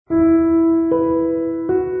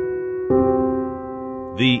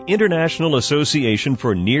The International Association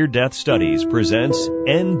for Near-Death Studies presents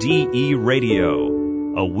NDE Radio,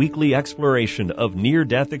 a weekly exploration of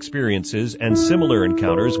near-death experiences and similar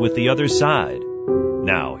encounters with the other side.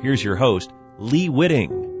 Now, here's your host, Lee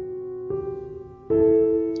Whitting.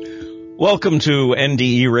 Welcome to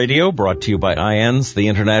NDE Radio, brought to you by IANDS, the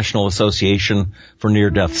International Association for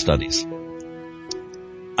Near-Death Studies.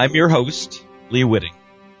 I'm your host, Lee Whitting.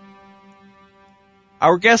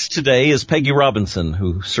 Our guest today is Peggy Robinson,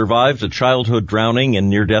 who survived a childhood drowning and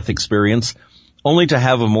near-death experience, only to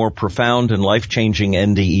have a more profound and life-changing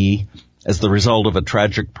NDE as the result of a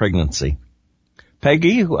tragic pregnancy.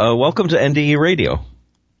 Peggy, welcome to NDE Radio.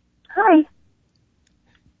 Hi.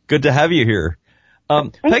 Good to have you here.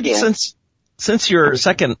 Peggy, since your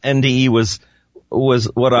second NDE was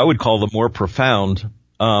what I would call the more profound,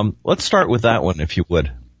 let's start with that one, if you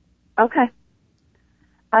would. Okay.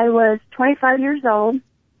 I was 25 years old,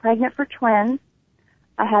 pregnant for twins.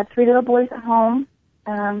 I had 3 little boys at home.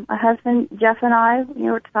 My husband, Jeff, and I,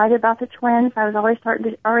 were excited about the twins. I was already starting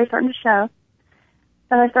to show.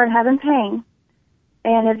 But I started having pain,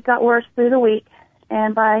 and it got worse through the week.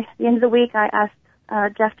 And by the end of the week, I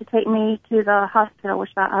asked Jeff to take me to the hospital,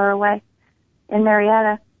 which is about an hour away in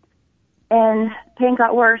Marietta. And pain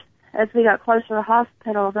got worse as we got closer to the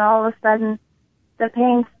hospital. Then all of a sudden, the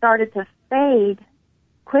pain started to fade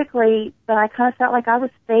quickly, but I kind of felt like I was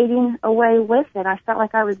fading away with it. I felt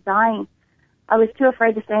like I was dying. I was too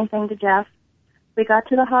afraid to say anything to Jeff. We got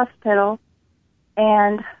to the hospital,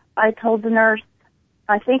 and I told the nurse,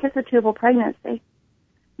 I think it's a tubal pregnancy,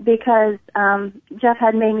 because Jeff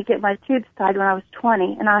had made me get my tubes tied when I was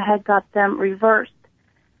 20, and I had got them reversed.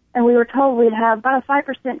 And we were told we'd have about a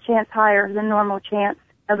 5% chance higher than normal chance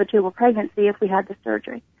of a tubal pregnancy if we had the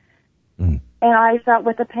surgery. And I felt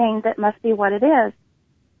with the pain that must be what it is.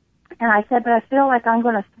 And I said, but I feel like I'm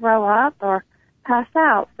going to throw up or pass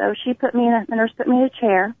out. So the nurse put me in a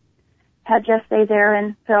chair, had Jeff stay there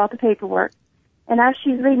and fill out the paperwork. And as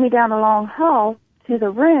she's leading me down the long hall to the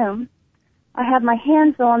room, I had my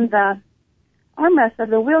hands on the armrest of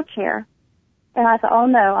the wheelchair. And I thought, oh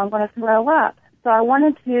no, I'm going to throw up. So I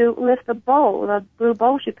wanted to lift the blue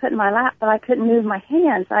bowl she put in my lap, but I couldn't move my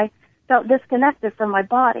hands. I felt disconnected from my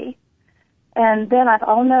body. And then I thought,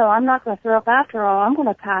 oh no, I'm not going to throw up after all. I'm going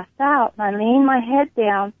to pass out. And I leaned my head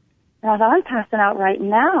down, and I thought, I'm passing out right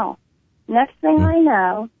now. Next thing I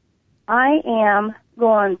know, I am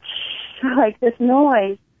going like this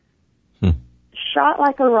noise, shot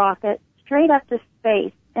like a rocket, straight up to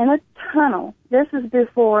space, in a tunnel. This is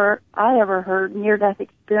before I ever heard near-death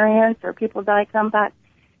experience or people die, come back,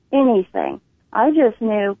 anything. I just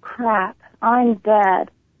knew, crap, I'm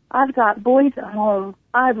dead. I've got boys at home.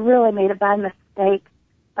 I've really made a bad mistake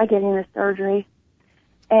by getting the surgery.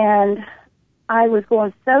 And I was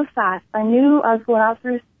going so fast. I knew I was going out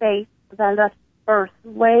through space, but I left Earth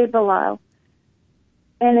way below.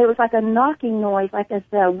 And it was like a knocking noise, like as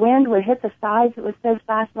the wind would hit the sides. It was so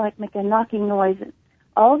fast, like make a knocking noise. And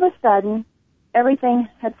all of a sudden, everything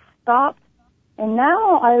had stopped. And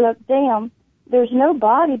now I look down. There's no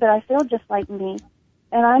body, but I feel just like me.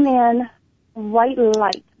 And I'm in white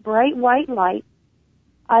light. Bright white light.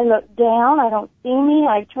 I look down. I don't see me.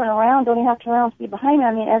 I turn around. Don't even have to turn around and see behind me.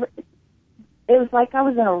 I mean, it was like I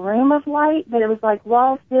was in a room of light, but it was like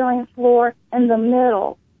wall, ceiling, floor, in the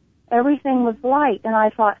middle. Everything was light. And I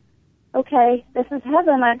thought, okay, this is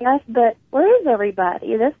heaven, I guess, but where is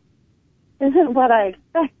everybody? This isn't what I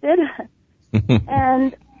expected.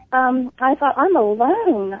 And I thought, I'm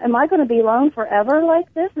alone. Am I going to be alone forever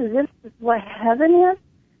like this? Is this what heaven is?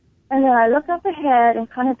 And then I look up ahead, and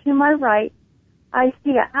kind of to my right, I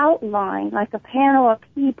see an outline, like a panel of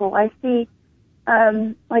people. I see,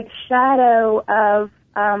 like shadow of,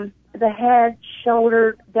 the head,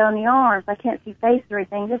 shoulder, down the arms. I can't see face or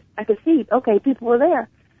anything. Just, I could see, okay, people were there.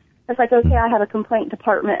 It's like, okay, I have a complaint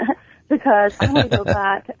department because I want to go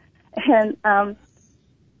back. And,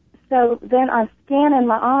 so then I'm scanning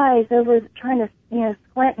my eyes over, trying to,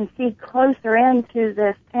 squint and see closer into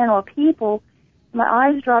this panel of people. My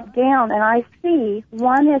eyes drop down, and I see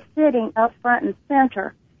one is sitting up front and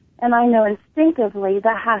center, and I know instinctively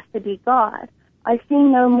that has to be God. I see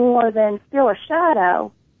no more than still a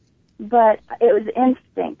shadow, but it was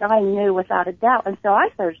instinct. I knew without a doubt, and so I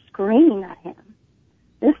started screaming at him.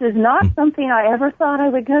 This is not something I ever thought I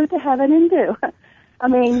would go to heaven and do. I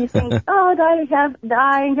mean, you think, oh,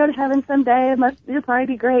 die and go to heaven someday. It'll probably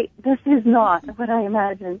be great. This is not what I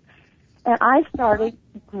imagined. And I started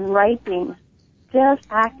griping, just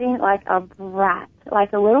acting like a brat,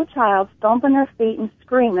 like a little child, stomping their feet and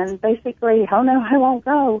screaming, basically, oh no, I won't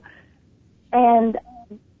go. And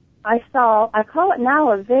I call it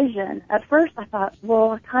now a vision. At first I thought,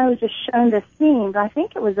 well, I kind of was just shown this scene, but I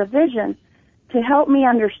think it was a vision to help me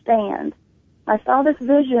understand. I saw this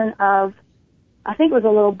vision of, I think it was a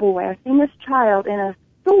little boy. I seen this child in a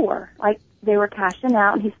store, like they were cashing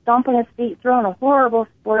out, and he's stomping his feet, throwing a horrible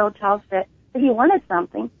spoiled child fit, but he wanted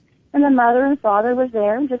something. And the mother and father was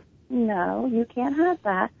there and just, no, you can't have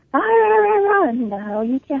that. No,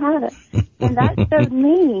 you can't have it. And that showed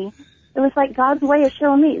me, it was like God's way of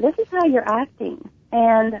showing me, this is how you're acting.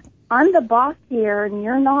 And I'm the boss here, and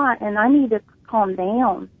you're not, and I need to calm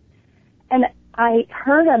down. And I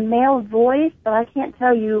heard a male voice, but I can't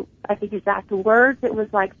tell you, I think, exact words. It was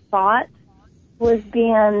like thought was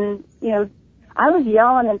being, I was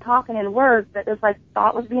yelling and talking in words, but it was like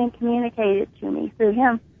thought was being communicated to me through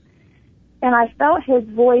him. And I felt his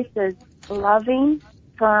voice as loving,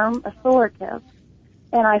 firm, authoritative.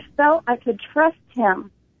 And I felt I could trust him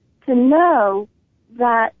to know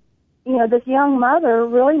that, this young mother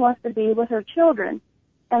really wants to be with her children.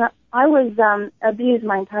 And I was abused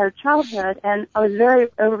my entire childhood, and I was a very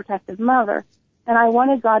overprotective mother. And I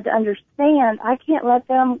wanted God to understand I can't let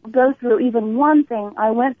them go through even one thing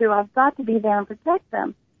I went through. I've got to be there and protect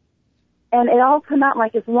them. And it all came out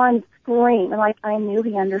like this one scream, and like I knew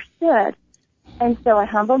he understood. And so I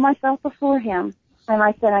humbled myself before him, and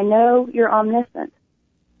I said, I know you're omniscient.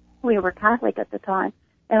 We were Catholic at the time,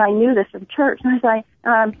 and I knew this from church. And I said,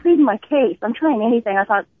 I'm pleading my case. I'm trying anything. I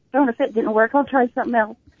thought, throwing a fit didn't work. I'll try something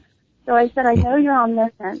else. So I said, I know you're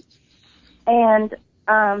omniscient, and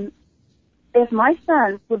if my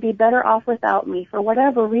sons would be better off without me for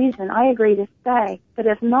whatever reason, I agree to stay. But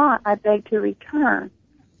if not, I beg to return.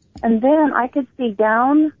 And then I could see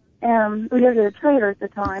down, we lived in a trailer at the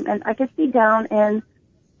time, and I could see down in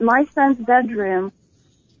my son's bedroom,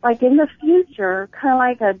 like in the future, kind of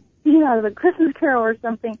like a scene out of a Christmas Carol or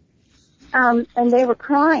something, and they were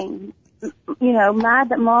crying, mad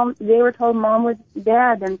that they were told mom was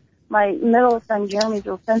dead, and my middle son, Jeremy's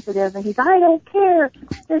real sensitive, and he's, I don't care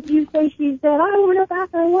that you say she's dead. I want her back.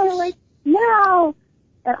 I want her right now.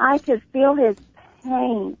 And I could feel his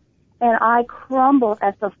pain, and I crumbled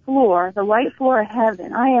at the floor, the white floor of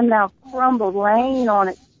heaven. I am now crumbled, laying on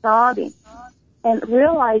it, sobbing, and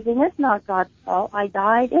realizing it's not God's fault. I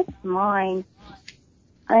died. It's mine.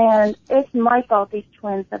 And it's my fault these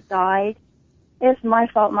twins have died. It's my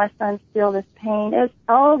fault my sons feel this pain.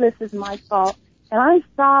 All this is my fault. And I'm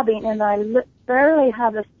sobbing, and I barely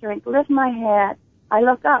have the strength to lift my head. I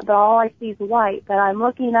look up, but all I see is white. But I'm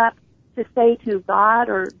looking up to say to God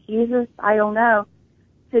or Jesus, I don't know,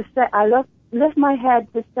 to say, lift my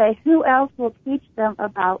head to say, who else will teach them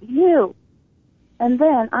about you? And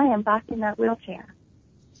then I am back in that wheelchair.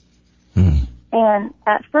 And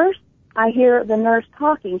at first, I hear the nurse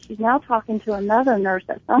talking. She's now talking to another nurse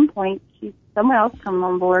at some point. Someone else come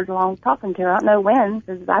on board along talking to her. I don't know when,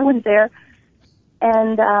 because I wasn't there.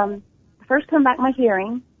 And first come back my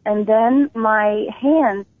hearing, and then my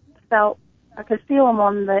hands I could feel them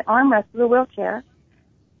on the armrest of the wheelchair.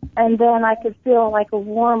 And then I could feel like a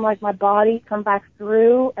warm, like my body come back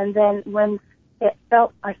through. And then when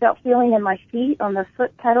I felt feeling in my feet on the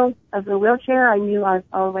foot pedals of the wheelchair, I knew I was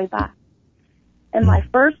all the way back. And my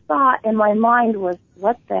first thought in my mind was,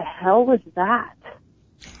 what the hell was that?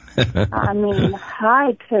 I mean,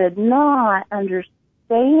 I could not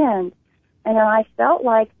understand. And I felt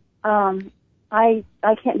like I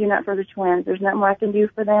can't do nothing for the twins. There's nothing more I can do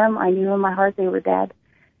for them. I knew in my heart they were dead.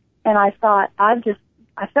 And I thought, I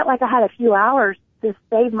felt like I had a few hours to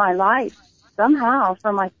save my life somehow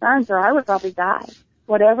for my sons, or I would probably die.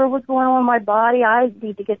 Whatever was going on in my body, I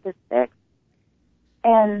need to get this fixed.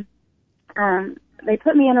 And they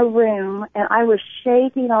put me in a room, and I was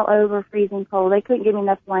shaking all over, freezing cold. They couldn't give me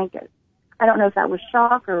enough blankets. I don't know if that was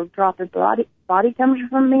shock or drop of body temperature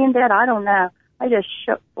from being dead. I don't know. I just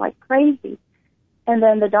shook like crazy. And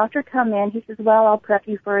then the doctor come in. He says, well, I'll prep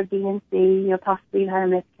you for a D&C. Possibly you had a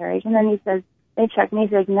miscarriage. And then he says, they checked me.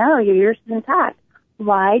 He says, no, your uterus is intact.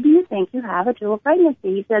 Why do you think you have a dual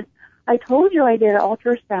pregnancy? He said, I told you I did an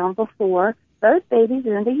ultrasound before. Both babies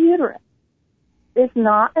are in the uterus. It's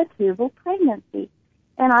not a tubal pregnancy.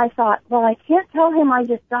 And I thought, well, I can't tell him I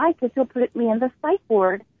just died because he'll put me in the psych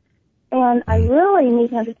ward. And I really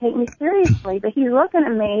need him to take me seriously. But he's looking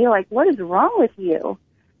at me like, what is wrong with you?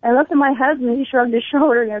 And I looked at my husband, he shrugged his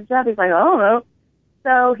shoulder, and he's like, I don't know.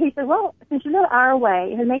 So he said, well, since you live our way,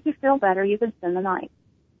 it'll make you feel better, you can spend the night.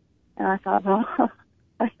 And I thought, well,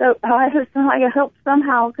 I hope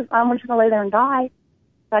somehow, because I'm just going to lay there and die.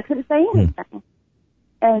 So I couldn't say anything.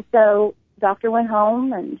 And so doctor went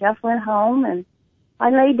home, and Jeff went home, and I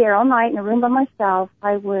laid there all night in a room by myself.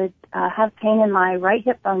 I would have pain in my right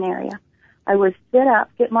hip bone area. I would sit up,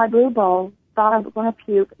 get my blue bowl, thought I was going to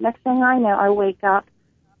puke. Next thing I know, I wake up.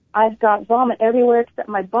 I've got vomit everywhere except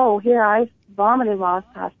my bowl. Here I vomited while I was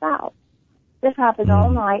passed out. This happened all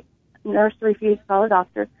night. Nurse refused to call a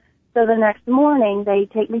doctor. So the next morning, they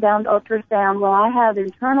take me down to ultrasound. Well, I have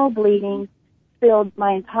internal bleeding, filled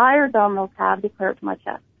my entire abdominal cavity clear up to my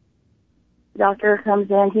chest. The doctor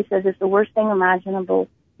comes in. He says, it's the worst thing imaginable.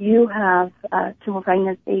 You have tumor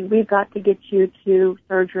pregnancy. We've got to get you to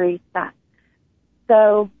surgery fast.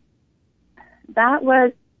 So that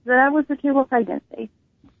was the tubal pregnancy.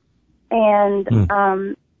 And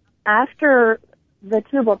after the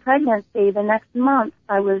tubal pregnancy, the next month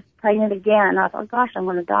I was pregnant again. I thought, gosh, I'm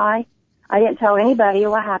going to die. I didn't tell anybody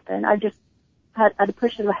what happened. I just had to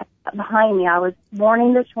push it behind me. I was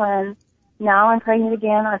mourning the twins. Now I'm pregnant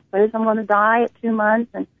again. I suppose I'm going to die at 2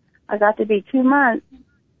 months. And I got to be 2 months,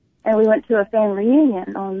 and we went to a family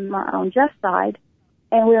reunion on Jeff's side,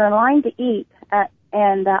 and we were in line to eat.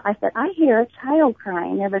 And I said, I hear a child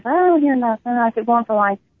crying. Everybody said, I don't hear nothing. I said, going for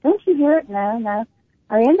line. Don't you hear it? No.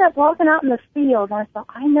 I ended up walking out in the field, and I thought,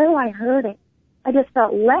 I know I heard it. I just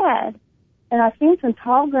felt lead, and I seen some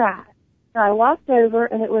tall grass. And I walked over,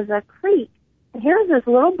 and it was a creek. And here's this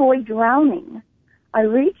little boy drowning. I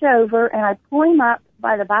reach over, and I pull him up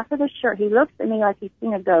by the back of the shirt. He looks at me like he's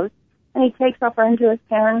seen a ghost, and he takes off running to his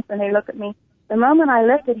parents, and they look at me. The moment I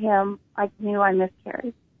lifted him, I knew I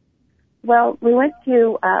miscarried. Well, we went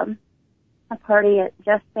to a party at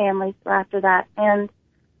Jeff's family after that, and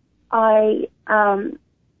I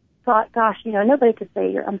thought, gosh, nobody could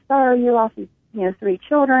say, I'm sorry you lost, 3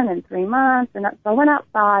 children in 3 months. And so I went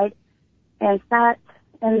outside and sat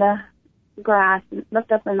in the grass and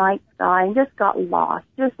looked up the night sky and just got lost,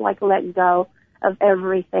 just like let go of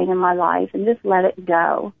everything in my life and just let it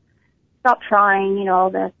go. Stop trying,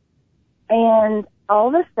 all this. And all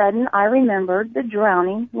of a sudden, I remembered the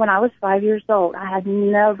drowning when I was 5 years old. I had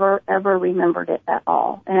never, ever remembered it at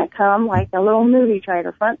all. And it come like a little movie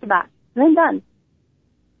trailer, front to back. And then done.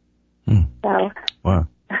 So. Wow.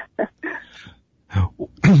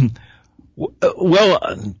 Well,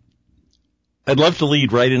 I'd love to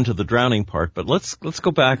lead right into the drowning part, but let's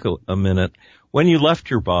go back a minute. When you left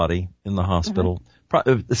your body in the hospital,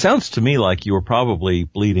 it sounds to me like you were probably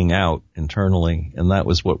bleeding out internally, and that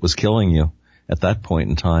was what was killing you at that point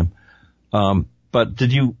in time. But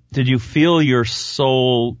did you feel your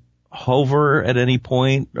soul hover at any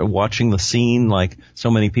point, watching the scene like so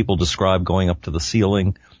many people describe, going up to the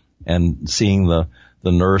ceiling and seeing the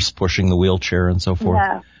nurse pushing the wheelchair and so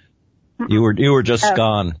forth? No. You were just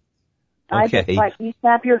gone. Okay. I just, like, you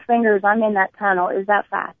snap your fingers, I'm in that tunnel. It was that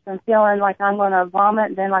fast. I'm feeling like I'm going to vomit,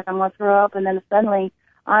 and then like I'm going to throw up, and then suddenly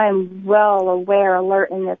I'm well aware,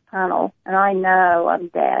 alert in this tunnel, and I know I'm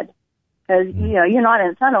dead. Because, you're not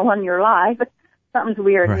in a tunnel when you're alive. Something's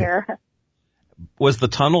weird here. Was the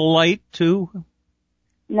tunnel light, too?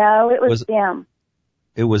 No, it was dim.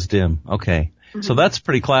 It was dim. Okay. Mm-hmm. So that's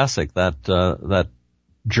pretty classic, that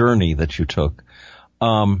journey that you took.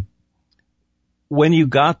 When you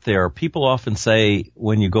got there, people often say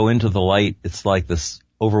when you go into the light, it's like this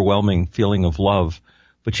overwhelming feeling of love.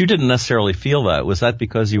 But you didn't necessarily feel that. Was that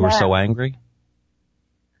because you were so angry?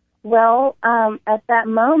 Well, at that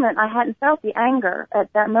moment, I hadn't felt the anger.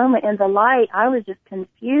 At that moment in the light, I was just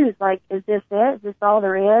confused. Like, is this it? Is this all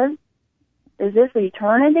there is? Is this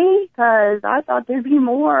eternity? Because I thought there'd be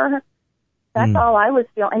more. That's all I was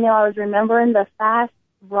feeling. And, I was remembering the fast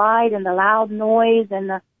ride and the loud noise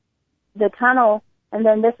and the tunnel. And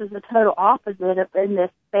then this is the total opposite of in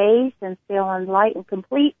this space and feeling light and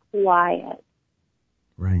complete quiet.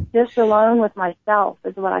 Right. Just alone with myself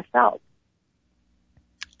is what I felt.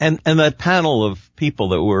 And that panel of people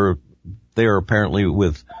that were there apparently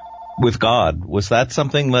with God, was that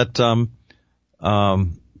something that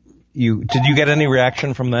did you get any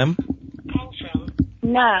reaction from them?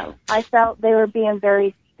 No. I felt they were being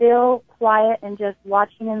very still, quiet, and just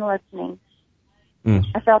watching and listening.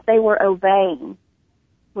 I felt they were obeying,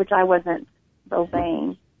 which I wasn't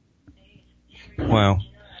obeying. Wow.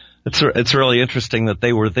 It's really interesting that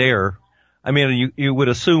they were there. I mean, you would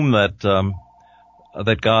assume that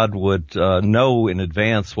God would know in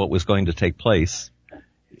advance what was going to take place.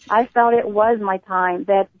 I felt it was my time,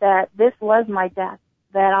 that this was my death,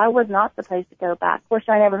 that I was not supposed to go back. Of course,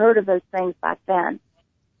 I never heard of those things back then.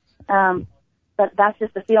 But that's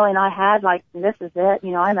just the feeling I had, like, this is it,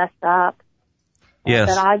 I messed up. Yes.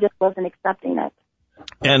 That I just wasn't accepting it.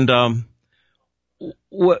 And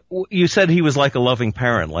what you said he was like a loving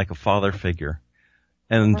parent, like a father figure.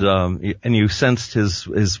 And you sensed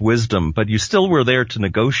his wisdom, but you still were there to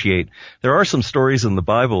negotiate. There are some stories in the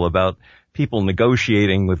Bible about people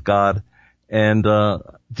negotiating with God, And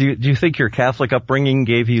do you think your Catholic upbringing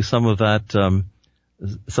gave you some of that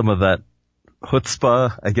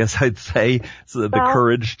chutzpah, I guess I'd say, so the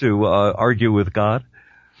courage to argue with God?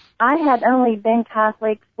 I had only been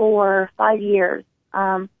Catholic for 5 years.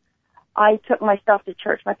 I took myself to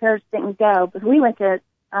church. My parents didn't go, but we went to,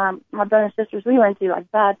 my brothers and sisters, we went to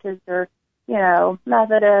like Baptist or,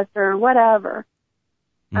 Methodist or whatever.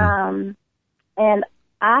 And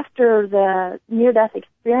after the near-death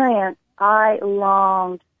experience, I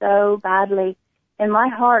longed so badly in my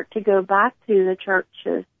heart to go back to the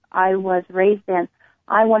churches I was raised in.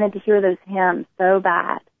 I wanted to hear those hymns so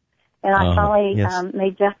bad. And I finally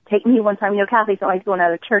made Jeff take me one time. Catholics don't like going to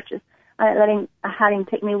other churches. I had him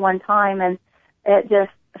take me one time, and it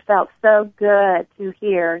just felt so good to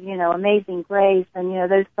hear, Amazing Grace and,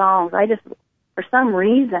 those songs. I just, for some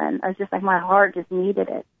reason, I was just like my heart just needed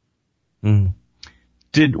it. Mm.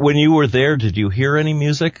 When you were there, did you hear any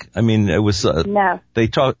music? I mean, it was, no. They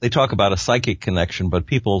talk about a psychic connection, but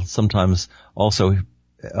people sometimes also,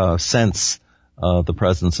 sense, the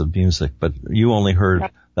presence of music, but you only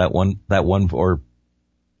heard that one, or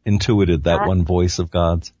intuited that one voice of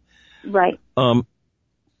God's. Right.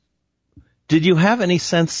 Did you have any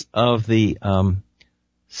sense of the,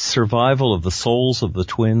 survival of the souls of the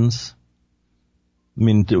twins? I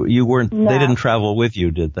mean, No. They didn't travel with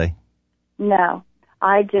you, did they? No.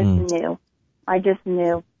 I just knew. I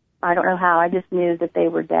don't know how. I just knew that they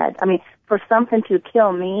were dead. I mean, for something to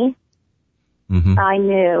kill me, I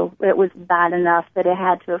knew it was bad enough that it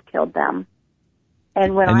had to have killed them.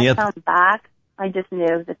 And when I come back, I just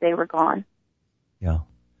knew that they were gone. Yeah.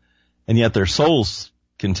 And yet their souls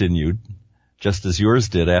continued, just as yours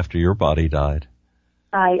did after your body died.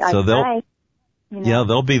 They'll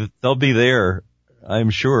be there, I'm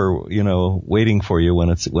sure, waiting for you when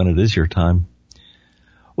it is your time.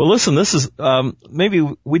 Well, listen, this is, maybe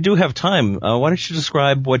we do have time. Why don't you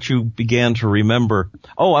describe what you began to remember?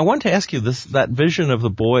 Oh, I wanted to ask you that vision of the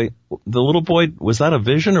little boy, was that a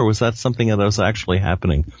vision or was that something that was actually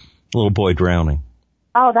happening? The little boy drowning.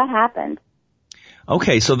 Oh, that happened.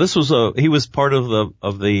 Okay, so this was he was part of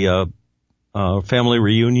the family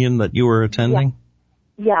reunion that you were attending?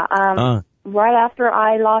 Yeah. Right after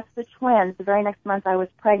I lost the twins, the very next month I was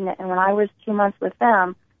pregnant, and when I was 2 months with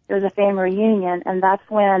them, there was a family reunion, and that's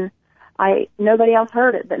when nobody else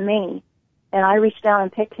heard it but me. And I reached down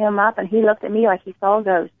and picked him up, and he looked at me like he saw a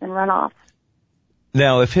ghost and ran off.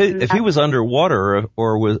 Now, if he was underwater,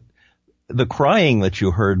 or was the crying that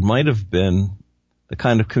you heard might have been the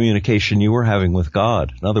kind of communication you were having with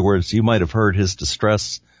God. In other words, you might have heard his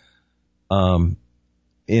distress, in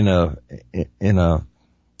a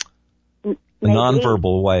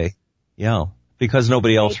nonverbal way. Yeah. Because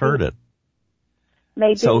nobody else heard it.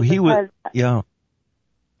 Maybe. So he was, yeah.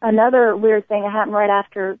 Another weird thing that happened right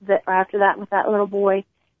after that with that little boy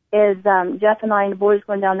is, Jeff and I and the boys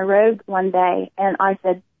going down the road one day, and I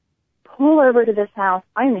said, pull over to this house.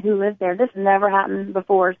 I don't know who lived there. This has never happened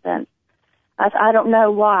before or since. I don't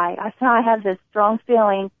know why. I have this strong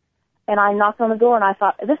feeling, and I knocked on the door, and I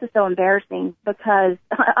thought, this is so embarrassing, because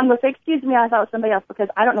I'm going to say, excuse me, I thought it was somebody else, because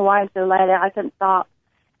I don't know why I'm so late. I couldn't stop.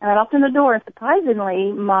 And I knocked on the door, and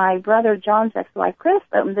surprisingly, my brother John's ex-wife, Chris,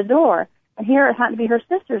 opened the door. And here it happened to be her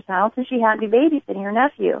sister's house, and she happened to be babysitting her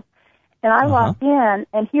nephew. And I walked in,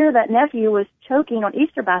 and here that nephew was choking on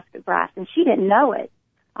Easter basket grass, and she didn't know it.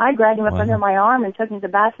 I grabbed him up under my arm and took him to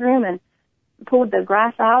the bathroom and pulled the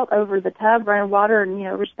grass out over the tub, running water, and,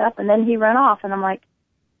 reached up, and then he ran off. And I'm like,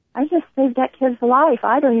 I just saved that kid's life.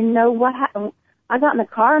 I don't even know what happened. I got in the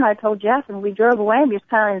car, and I told Jeff, and we drove away, and we just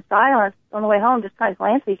kind of in silence on the way home, just kind of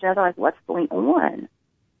glanced at each other like, what's going on?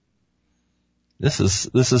 This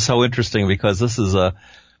is so interesting, because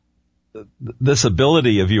this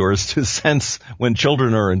ability of yours to sense when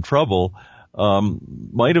children are in trouble,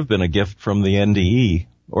 might have been a gift from the NDE,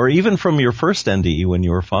 or even from your first NDE when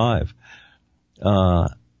you were 5.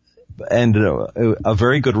 And a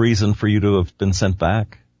very good reason for you to have been sent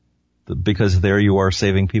back, because there you are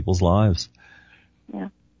saving people's lives. Yeah.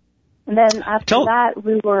 And then after that,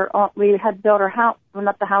 we had built our house, went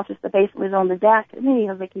up the house, just the basement was on the deck, maybe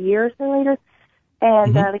like a year or so later.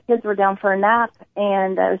 And the kids were down for a nap,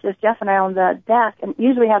 and it was just Jeff and I on the deck. And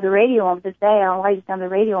usually we have the radio on, but this day I don't know why I just have the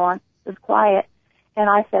radio on. It was quiet. And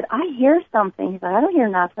I said, I hear something. He said, I don't hear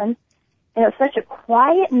nothing. And it was such a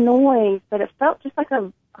quiet noise, but it felt just like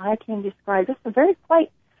I can't describe, just a very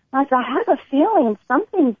quiet. And I said, I have a feeling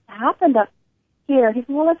something's happened up here. He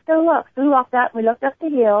said, well, let's go look. So we walked out, we looked up the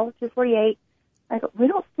hill, 248. I go, we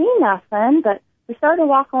don't see nothing, but we started to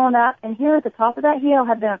walk on up, and here at the top of that hill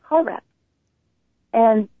had been a car wreck.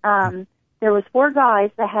 And there was 4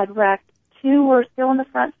 guys that had wrecked. 2 were still in the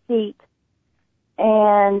front seat,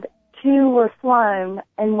 and 2 were flown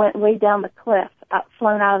and went way down the cliff,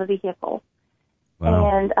 flown out of the vehicle.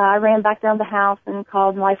 Wow. And I ran back down the house and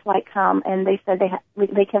called Life Flight Come, and they said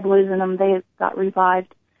they kept losing them. They got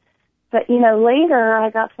revived. But, later I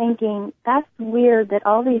got thinking, that's weird that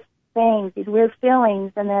all these things, these weird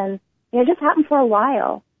feelings, and then, it just happened for a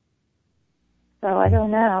while. So I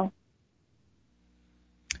don't know.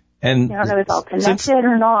 And I don't know if it's all connected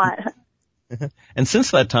or not. And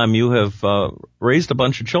since that time, you have raised a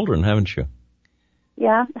bunch of children, haven't you?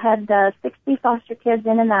 Yeah, had 60 foster kids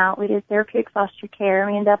in and out. We did therapeutic foster care.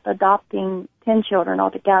 We ended up adopting 10 children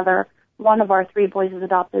altogether. One of our 3 boys was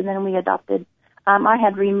adopted, and then we adopted. I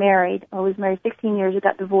had remarried. I was married 16 years. We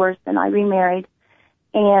got divorced, and I remarried.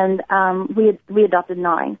 And we adopted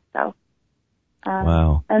 9. So.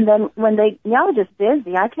 Wow. And then when I was just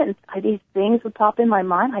busy. These things would pop in my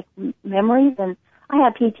mind, like memories, and I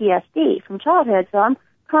had PTSD from childhood, so I'm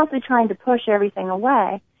constantly trying to push everything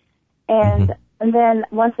away. And and then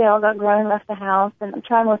once they all got grown, left the house, and I'm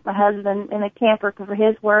traveling with my husband in a camper for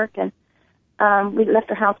his work, and we left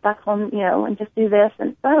our house back home, and just do this,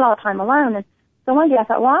 and spent a lot of time alone. And so one day I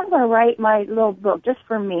thought, well, I'm going to write my little book just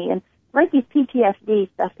for me, and write these PTSD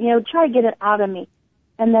stuff, try to get it out of me.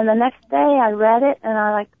 And then the next day I read it, and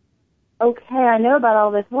I'm like, okay, I know about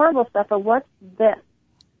all this horrible stuff, but what's this?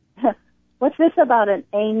 What's this about an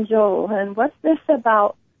angel? And what's this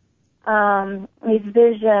about these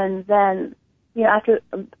visions? And, after,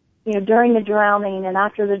 during the drowning and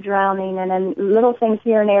after the drowning, and then little things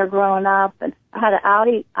here and there growing up. And I had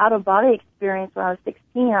an out-of-body experience when I was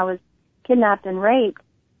 16. I was kidnapped and raped,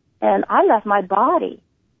 and I left my body.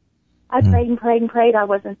 I prayed and prayed and prayed. I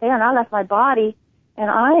wasn't there, and I left my body, and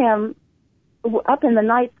I am up in the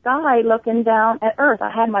night sky looking down at Earth.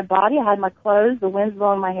 I had my body, I had my clothes, the wind's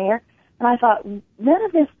blowing my hair, and I thought, none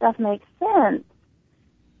of this stuff makes sense.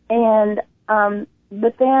 And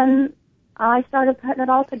but then I started putting it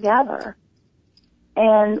all together.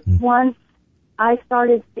 And once I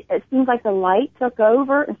started, it seems like the light took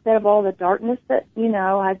over instead of all the darkness that,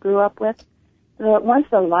 I grew up with. But once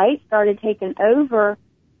the light started taking over,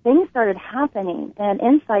 things started happening and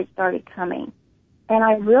insight started coming. And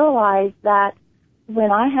I realized that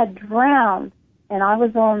when I had drowned and I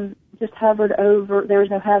was just hovered over, there was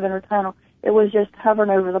no heaven or tunnel. It was just hovering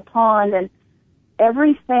over the pond, and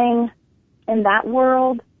everything in that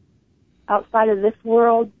world, outside of this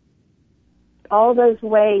world, all those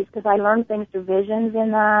ways, because I learned things through visions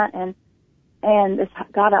in that, and it's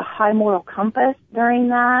got a high moral compass during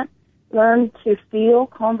that, learned to feel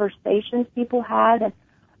conversations people had, and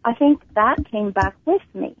I think that came back with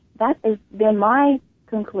me. That has been my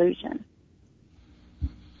conclusion.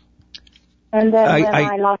 And then when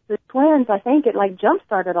I lost the twins, I think it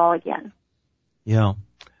jump-started all again. Yeah.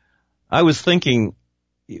 I was thinking,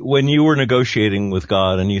 when you were negotiating with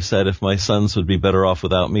God and you said, if my sons would be better off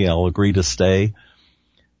without me, I'll agree to stay.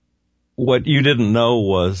 What you didn't know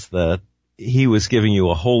was that he was giving you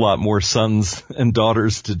a whole lot more sons and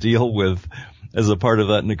daughters to deal with as a part of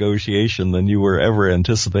that negotiation than you were ever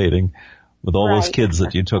anticipating, with all those kids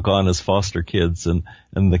that you took on as foster kids and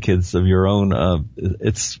the kids of your own.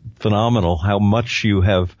 It's phenomenal how much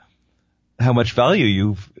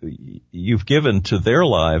value you've given to their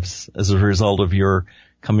lives as a result of your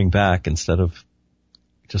coming back instead of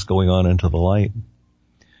just going on into the light.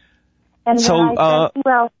 And so, when I said,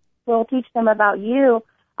 well, we'll teach them about you,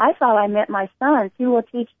 I thought I meant my sons. Who will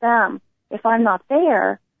teach them if I'm not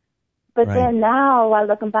there? But then now, while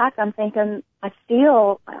looking back, I'm thinking, I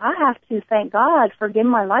feel I have to thank God for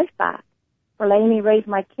giving my life back, for letting me raise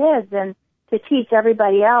my kids and to teach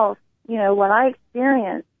everybody else, what I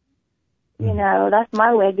experienced. That's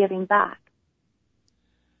my way of giving back.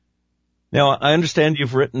 Now, I understand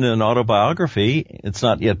you've written an autobiography. It's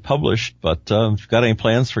not yet published, but you've got any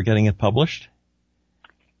plans for getting it published?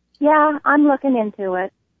 Yeah, I'm looking into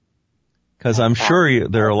it. Because I'm sure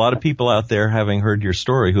there are a lot of people out there, having heard your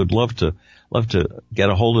story, who'd love to get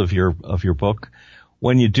a hold of your book.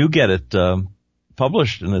 When you do get it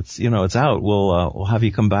published and it's out, we'll have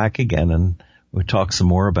you come back again and we'll talk some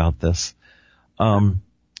more about this. When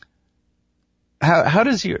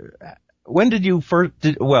did you first?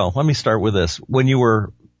 Let me start with this. When you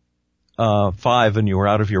were 5 and you were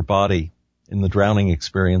out of your body in the drowning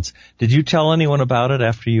experience, did you tell anyone about it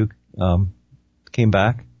after you came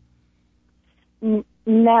back?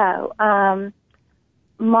 No.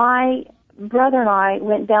 My brother and I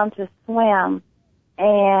went down to swim,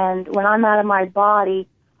 and when I'm out of my body,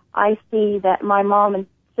 I see that my mom and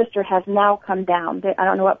sister have now come down. I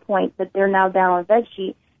don't know what point, but they're now down on a bed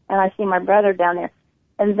sheet, and I see my brother down there.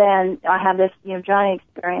 And then I have this, drowning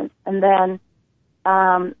experience. And then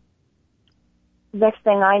next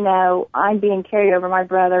thing I know, I'm being carried over my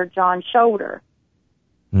brother John's shoulder.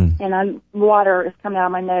 And water is coming out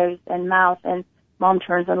of my nose and mouth, and Mom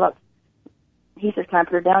turns and looks. He says, "Can I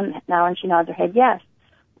put her down now?" And she nods her head, yes.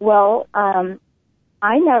 Well, I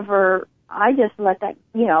just let that,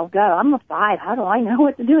 go. I'm a 5. How do I know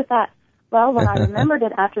what to do with that? Well, when I remembered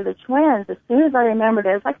it after the twins, as soon as I remembered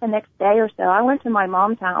it was like the next day or so, I went to my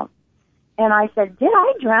mom's house, and I said, "Did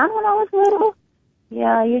I drown when I was little?"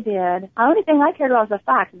 "Yeah, you did." The only thing I cared about was the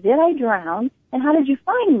facts. Did I drown? And how did you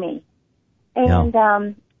find me? And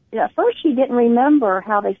at first she didn't remember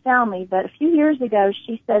how they found me, but a few years ago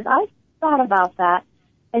she says, "I thought about that."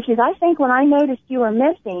 And she says, "I think when I noticed you were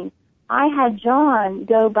missing, I had John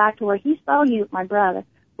go back to where he saw you, my brother,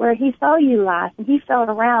 where he saw you last, and he felt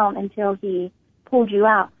around until he pulled you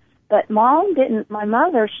out." But my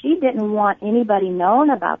mother, she didn't want anybody knowing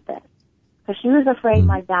about this, because she was afraid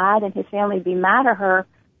my dad and his family would be mad at her,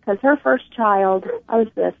 because her first child, I was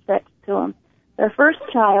the sixth to him, their first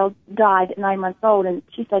child died at 9 months old, and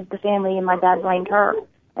she said the family and my dad blamed her.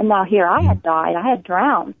 And now here I had died, I had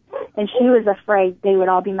drowned, and she was afraid they would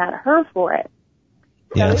all be mad at her for it.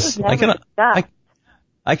 Yes, so I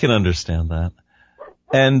can understand that.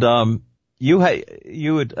 And you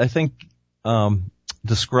had, I think,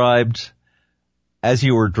 described as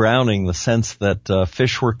you were drowning the sense that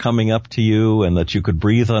fish were coming up to you and that you could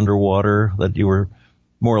breathe underwater, that you were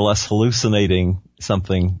more or less hallucinating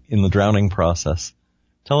something in the drowning process.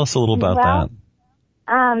 Tell us a little about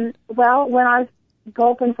that. Well, when I was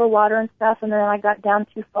gulping for water and stuff, and then I got down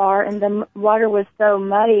too far, and the water was so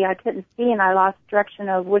muddy I couldn't see, and I lost direction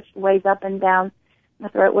of which ways up and down. My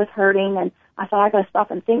throat was hurting, and I thought I got to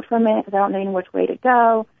stop and think for a minute because I don't know which way to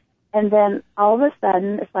go. And then all of a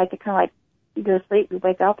sudden, it's like it kind of like you go to sleep, you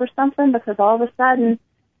wake up or something, because all of a sudden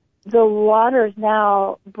the water is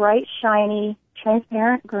now bright, shiny,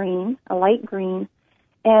 transparent green, a light green,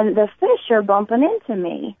 and the fish are bumping into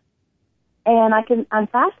me. And I'm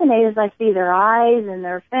fascinated as I see their eyes and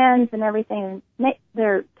their fins and everything, and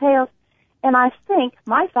their tails. And I think,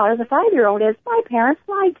 my thought as a 5-year-old is, my parents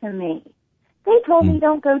lied to me. They told me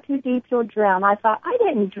don't go too deep, you'll drown. I thought, I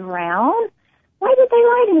didn't drown. Why did they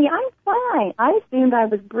lie to me? I'm fine. I assumed I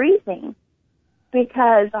was breathing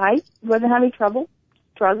because I wasn't having trouble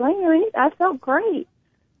struggling. I mean, I felt great.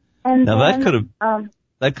 And now then,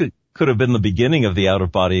 that could have been the beginning of the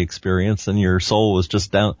out-of-body experience, and your soul was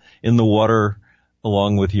just down in the water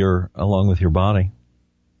along with your body.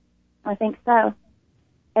 I think so.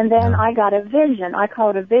 And then I got a vision. I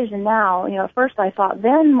call it a vision now. At first I thought.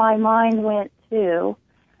 Then my mind went to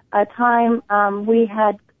a time we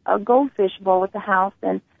had a goldfish bowl at the house,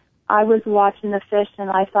 and I was watching the fish, and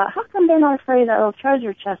I thought, how come they're not afraid of that little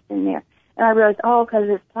treasure chest in there? And I realized, because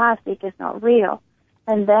it's plastic, it's not real.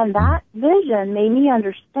 And then that vision made me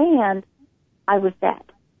understand I was dead.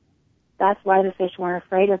 That's why the fish weren't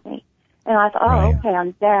afraid of me. And I thought, okay,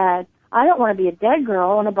 I'm dead. I don't want to be a dead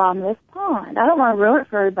girl on the bottom of this pond. I don't want to ruin it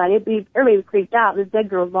for everybody. Everybody would creep out. This dead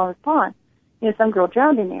girl's on this pond. Some girl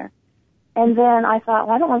drowned in there. And then I thought,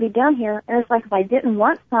 I don't want to be down here. And it's like if I didn't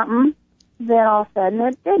want something, then all of a sudden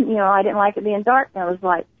it didn't. I didn't like it being dark. And it was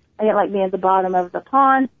like, I didn't like being at the bottom of the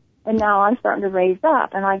pond. And now I'm starting to raise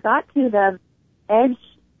up. And I got to the edge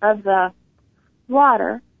of the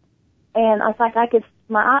water, and I thought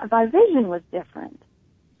my vision was different.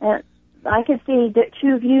 And I could see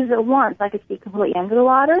two views at once. I could see completely under the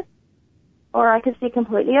water, or I could see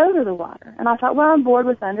completely over the water. And I thought, well, I'm bored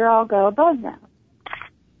with under, I'll go above now.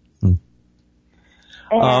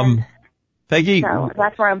 And Peggy, so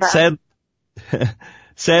that's where I'm at.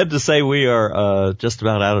 Sad to say we are just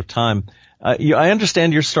about out of time. I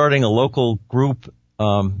understand you're starting a local group,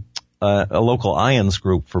 a local IONS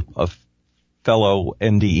group of fellow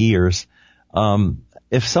NDEers.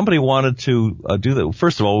 If somebody wanted to do that,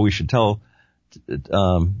 first of all, we should tell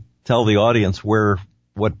the audience what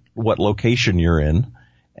location you're in,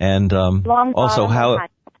 and also how. Ohio.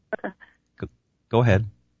 Go ahead.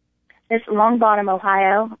 It's Longbottom,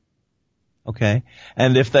 Ohio. Okay.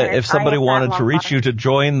 And if somebody wanted to reach you to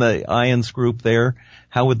join the IONS group there,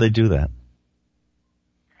 how would they do that?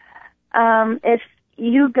 If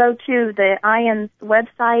you go to the IONS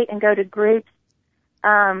website and go to groups,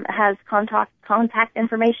 it has contact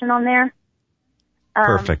information on there.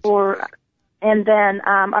 Perfect. And then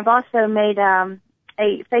I've also made a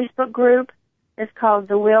Facebook group. It's called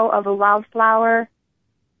The Will of a Wildflower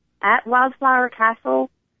at Wildflower Castle.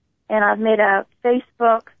 And I've made a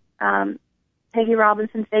Facebook, Peggy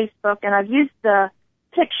Robinson Facebook, and I've used the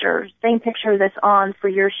same picture that's on for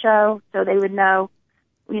your show, so they would know,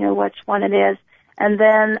 which one it is. And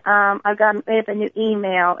then I've made up a new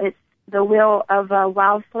email. It's The Will of a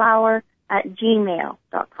Wildflower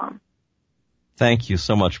 @gmail.com. Thank you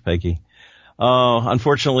so much, Peggy.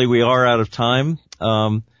 Unfortunately, we are out of time.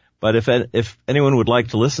 But if anyone would like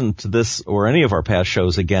to listen to this or any of our past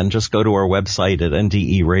shows again, just go to our website at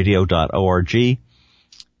nderadio.org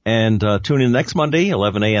and tune in next Monday,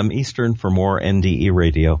 11 a.m. Eastern, for more NDE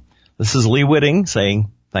Radio. This is Lee Whitting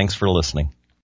saying thanks for listening.